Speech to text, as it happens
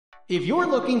If you're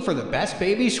looking for the best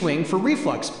baby swing for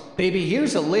reflux, baby,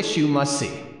 here's a list you must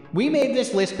see. We made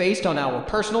this list based on our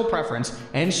personal preference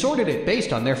and sorted it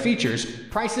based on their features,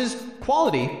 prices,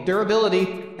 quality,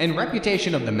 durability, and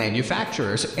reputation of the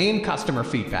manufacturers and customer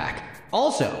feedback.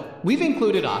 Also, we've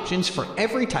included options for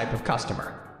every type of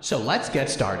customer. So let's get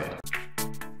started.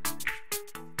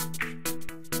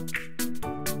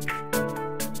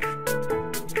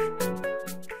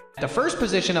 At the first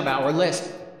position of our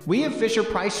list, we have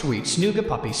Fisher-Price Sweet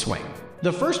Snugapuppy Swing.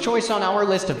 The first choice on our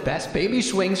list of best baby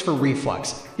swings for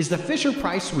reflux is the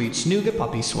Fisher-Price Sweet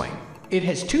Snugapuppy Swing. It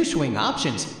has two swing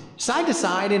options, side to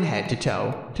side and head to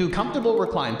toe, 2 comfortable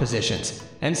recline positions,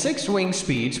 and 6 swing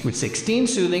speeds with 16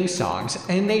 soothing songs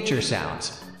and nature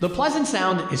sounds. The pleasant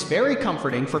sound is very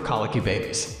comforting for colicky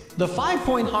babies. The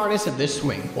 5-point harness of this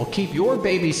swing will keep your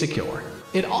baby secure.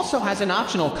 It also has an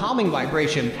optional calming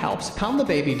vibration that helps calm the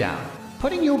baby down.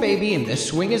 Putting your baby in this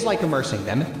swing is like immersing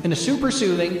them in a super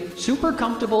soothing, super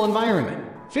comfortable environment.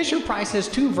 Fisher-Price has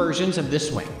 2 versions of this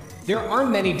swing. There aren't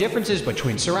many differences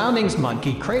between Surroundings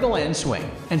Monkey Cradle and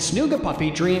Swing and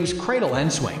Snugapuppy Dreams Cradle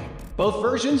and Swing. Both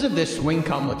versions of this swing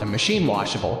come with a machine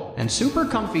washable and super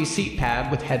comfy seat pad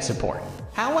with head support.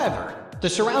 However, the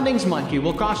Surroundings Monkey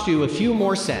will cost you a few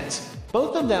more cents.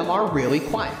 Both of them are really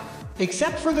quiet,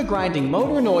 except for the grinding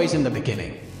motor noise in the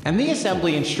beginning, and the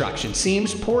assembly instruction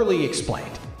seems poorly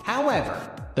explained. However,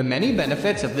 the many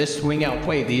benefits of this swing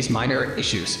outweigh these minor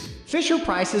issues.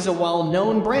 Fisher-Price is a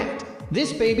well-known brand.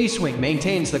 This baby swing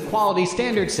maintains the quality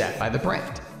standard set by the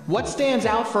brand. What stands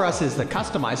out for us is the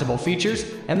customizable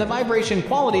features and the vibration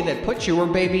quality that puts your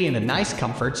baby in a nice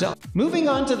comfort zone. Moving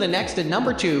on to the next at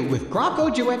number 2 with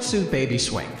Graco DuetSoothe Baby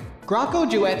Swing. Graco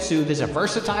DuetSoothe is a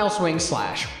versatile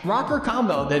swing/rocker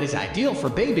combo that is ideal for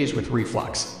babies with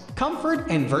reflux. Comfort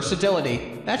and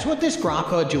versatility, that's what this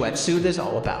Graco DuetSoothe is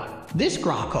all about. This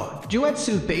Graco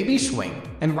DuetSoothe Baby Swing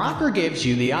and Rocker gives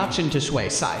you the option to sway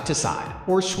side to side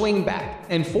or swing back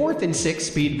and forth in 6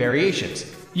 speed variations.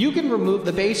 You can remove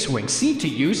the base swing seat to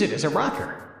use it as a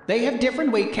rocker. They have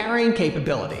different weight carrying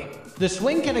capability. The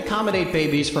swing can accommodate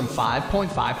babies from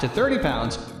 5.5 to 30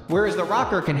 pounds, whereas the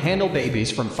rocker can handle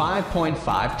babies from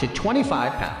 5.5 to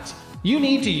 25 pounds. You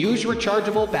need to use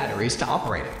rechargeable batteries to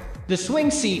operate it. The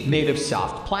swing seat, made of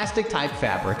soft plastic-type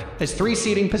fabric, has 3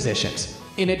 seating positions.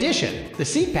 In addition, the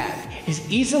seat pad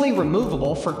is easily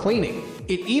removable for cleaning.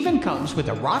 It even comes with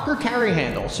a rocker carry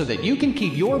handle so that you can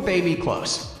keep your baby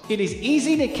close. It is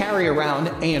easy to carry around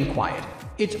and quiet.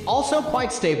 It's also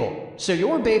quite stable, so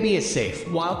your baby is safe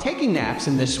while taking naps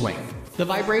in this swing. The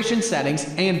vibration settings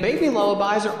and baby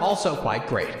lullabies are also quite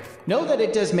great. Know that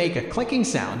it does make a clicking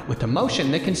sound with a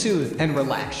motion that can soothe and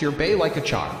relax your baby like a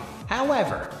charm.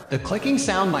 However, the clicking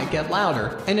sound might get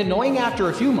louder and annoying after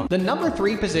a few months. The number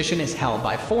 3 position is held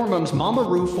by Formum's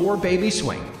MamaRoo 4 Baby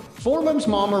Swing. Formum's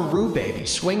MamaRoo Baby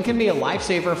Swing can be a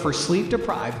lifesaver for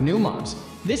sleep-deprived new moms.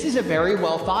 This is a very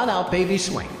well thought-out baby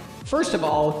swing. First of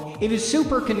all, it is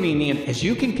super convenient as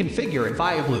you can configure it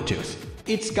via Bluetooth.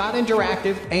 It's got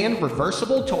interactive and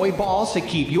reversible toy balls to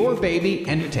keep your baby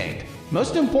entertained.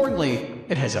 Most importantly,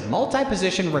 it has a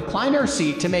multi-position recliner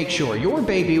seat to make sure your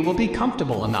baby will be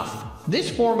comfortable enough. This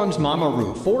Formum's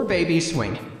MamaRoo 4 Baby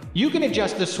Swing, you can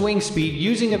adjust the swing speed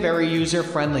using a very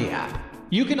user-friendly app.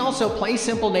 You can also play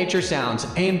simple nature sounds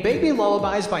and baby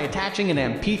lullabies by attaching an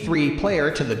MP3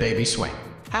 player to the baby swing.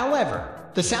 However,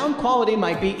 the sound quality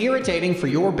might be irritating for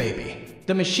your baby.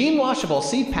 The machine washable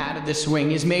seat pad of this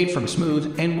swing is made from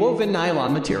smooth and woven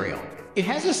nylon material. It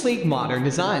has a sleek modern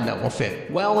design that will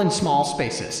fit well in small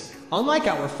spaces. Unlike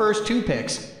our first 2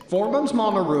 picks, Formum's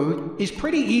MamaRoo is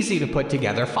pretty easy to put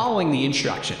together following the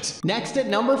instructions. Next at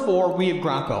number 4 we have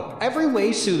Graco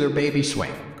EveryWay Soother Baby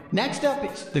Swing. Next up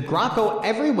is the Graco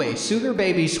EveryWay Soother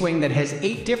Baby Swing that has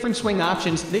 8 different swing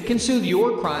options that can soothe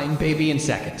your crying baby in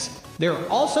seconds. There are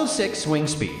also 6 swing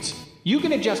speeds. You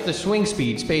can adjust the swing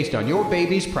speeds based on your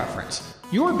baby's preference.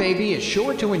 Your baby is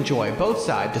sure to enjoy both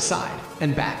side to side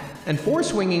and back and forth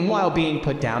swinging while being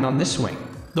put down on this swing.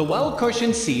 The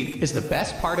well-cushioned seat is the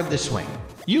best part of the swing.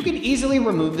 You can easily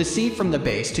remove the seat from the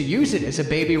base to use it as a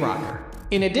baby rocker.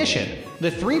 In addition, the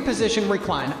 3-position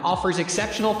recline offers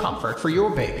exceptional comfort for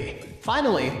your baby.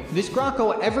 Finally, this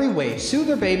Graco EveryWay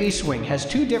Soother Baby Swing has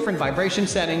 2 different vibration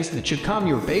settings that should calm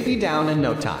your baby down in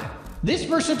no time. This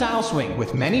versatile swing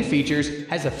with many features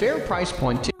has a fair price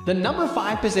point too. The number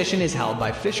 5 position is held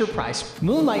by Fisher-Price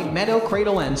Moonlight Meadow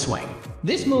Cradle and Swing.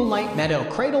 This Moonlight Meadow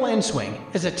Cradle and Swing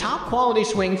is a top quality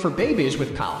swing for babies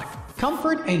with colic,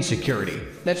 comfort, and security.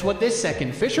 That's what this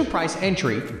second Fisher-Price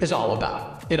entry is all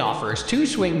about. It offers 2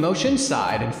 swing motions,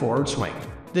 side and forward swing.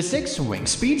 The 6 swing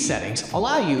speed settings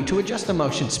allow you to adjust the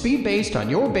motion speed based on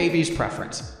your baby's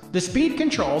preference. The speed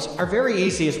controls are very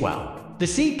easy as well. The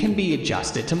seat can be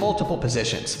adjusted to multiple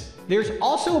positions. There's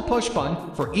also a push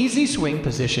button for easy swing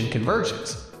position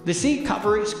conversions. The seat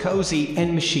cover is cozy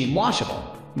and machine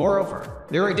washable. Moreover,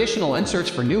 there are additional inserts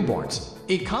for newborns.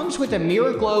 It comes with a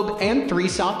mirror globe and 3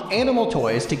 soft animal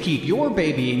toys to keep your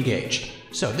baby engaged.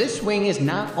 So this swing is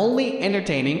not only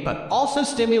entertaining but also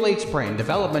stimulates brain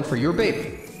development for your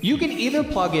baby. You can either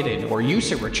plug it in or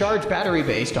use a recharge battery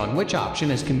based on which option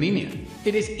is convenient.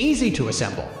 It is easy to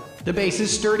assemble. The base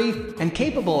is sturdy and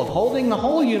capable of holding the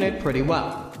whole unit pretty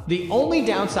well. The only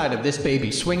downside of this baby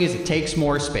swing is it takes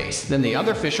more space than the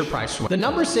other Fisher-Price swing. The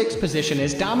number 6 position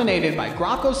is dominated by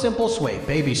Graco Simple Sway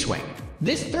Baby Swing.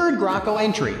 This third Graco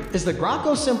entry is the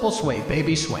Graco Simple Sway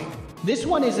Baby Swing. This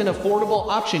one is an affordable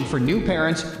option for new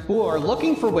parents who are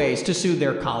looking for ways to soothe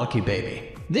their colicky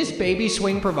baby. This baby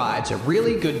swing provides a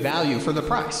really good value for the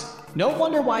price. No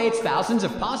wonder why it's thousands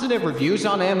of positive reviews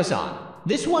on Amazon.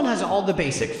 This one has all the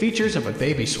basic features of a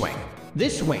baby swing.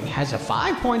 This swing has a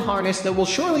 5-point harness that will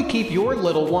surely keep your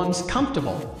little ones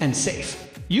comfortable and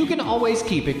safe. You can always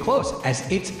keep it close as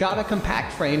it's got a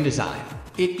compact frame design.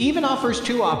 It even offers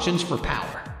 2 options for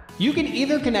power. You can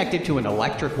either connect it to an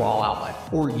electric wall outlet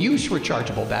or use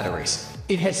rechargeable batteries.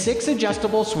 It has 6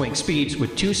 adjustable swing speeds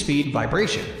with 2-speed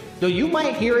vibration. Though you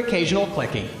might hear occasional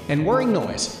clicking and whirring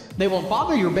noise, they won't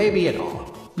bother your baby at all.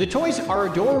 The toys are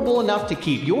adorable enough to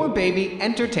keep your baby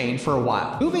entertained for a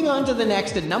while. Moving on to the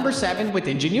next at number 7 with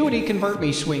Ingenuity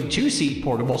ConvertMe Swing 2-Seat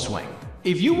Portable Swing.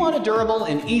 If you want a durable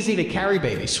and easy to carry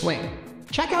baby swing,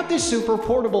 check out this super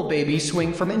portable baby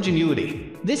swing from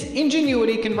Ingenuity. This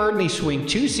Ingenuity ConvertMe Swing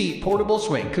 2-Seat Portable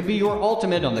Swing could be your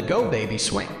ultimate on-the-go baby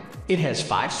swing. It has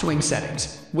 5 swing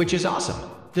settings, which is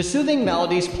awesome. The soothing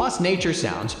melodies plus nature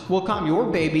sounds will calm your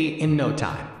baby in no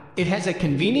time. It has a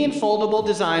convenient foldable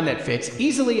design that fits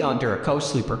easily under a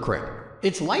co-sleeper crib.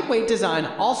 Its lightweight design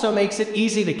also makes it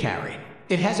easy to carry.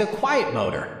 It has a quiet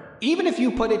motor. Even if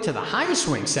you put it to the highest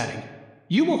swing setting,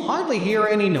 you will hardly hear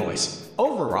any noise.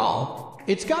 Overall,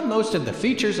 it's got most of the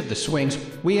features of the swings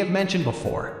we have mentioned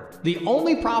before. The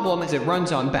only problem is it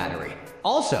runs on battery.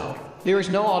 Also, there is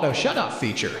no auto shut-off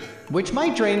feature, which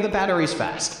might drain the batteries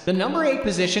fast. The number 8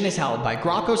 position is held by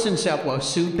Graco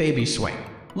DuetSoothe Baby Swing.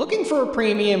 Looking for a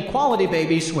premium quality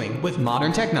baby swing with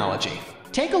modern technology?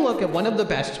 Take a look at one of the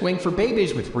best swing for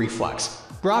babies with reflux.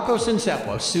 Graco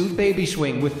DuetSoothe Baby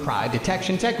Swing with cry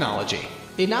detection technology.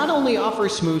 It not only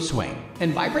offers smooth swing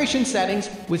and vibration settings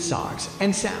with songs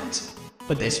and sounds,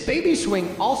 but this baby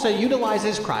swing also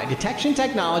utilizes cry detection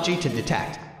technology to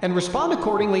detect and respond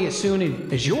accordingly as soon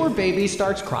as your baby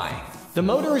starts crying. The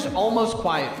motor is almost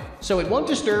quiet, so it won't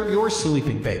disturb your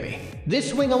sleeping baby. This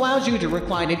swing allows you to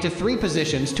recline it to 3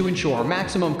 positions to ensure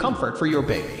maximum comfort for your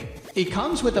baby. It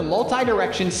comes with a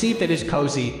multi-direction seat that is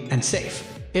cozy and safe.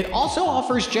 It also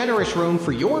offers generous room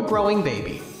for your growing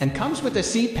baby and comes with a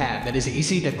seat pad that is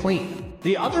easy to clean.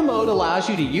 The other mode allows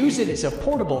you to use it as a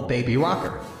portable baby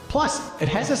rocker. Plus, it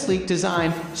has a sleek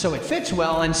design, so it fits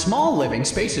well in small living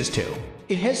spaces too.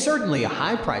 It has certainly a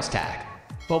high price tag,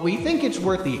 but we think it's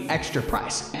worth the extra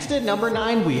price. Next at number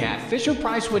 9 we have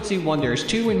Fisher-Price Woodsy Wonders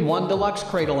 2-in-1 Deluxe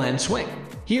Cradle and Swing.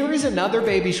 Here is another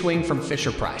baby swing from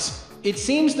Fisher-Price. It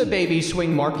seems the baby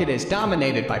swing market is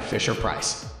dominated by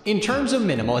Fisher-Price. In terms of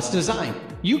minimalist design,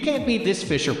 you can't beat this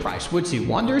Fisher-Price Woodsy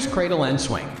Wonders Cradle and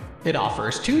Swing. It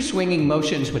offers 2 swinging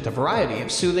motions with a variety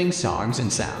of soothing songs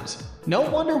and sounds. No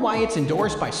wonder why it's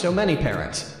endorsed by so many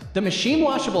parents. The machine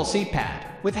washable seat pad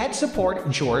with head support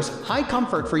ensures high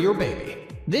comfort for your baby.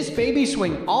 This baby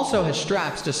swing also has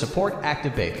straps to support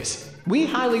active babies. We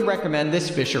highly recommend this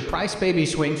Fisher-Price baby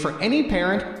swing for any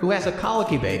parent who has a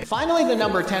colicky baby. Finally, the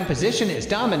number 10 position is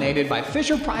dominated by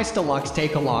Fisher-Price Deluxe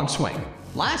Take-Along Swing.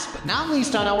 Last but not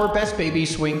least on our best baby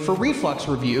swing for reflux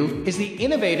review is the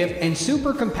innovative and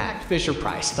super compact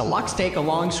Fisher-Price Deluxe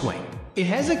Take-Along Swing. It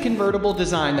has a convertible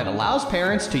design that allows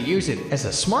parents to use it as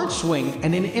a smart swing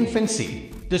and an infant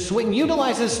seat. The swing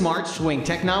utilizes smart swing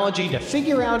technology to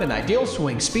figure out an ideal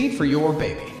swing speed for your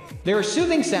baby. There are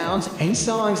soothing sounds and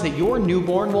songs that your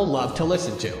newborn will love to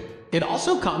listen to. It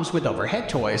also comes with overhead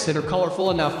toys that are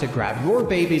colorful enough to grab your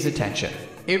baby's attention.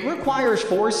 It requires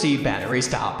 4C batteries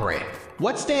to operate.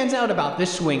 What stands out about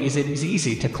this swing is it is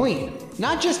easy to clean.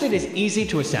 Not just it is easy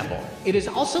to assemble, it is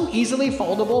also easily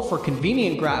foldable for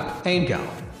convenient grab and go.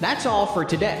 That's all for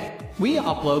today. We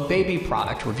upload baby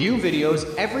product review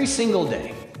videos every single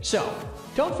day. So,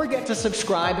 don't forget to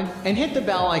subscribe and hit the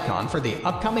bell icon for the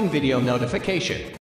upcoming video notification.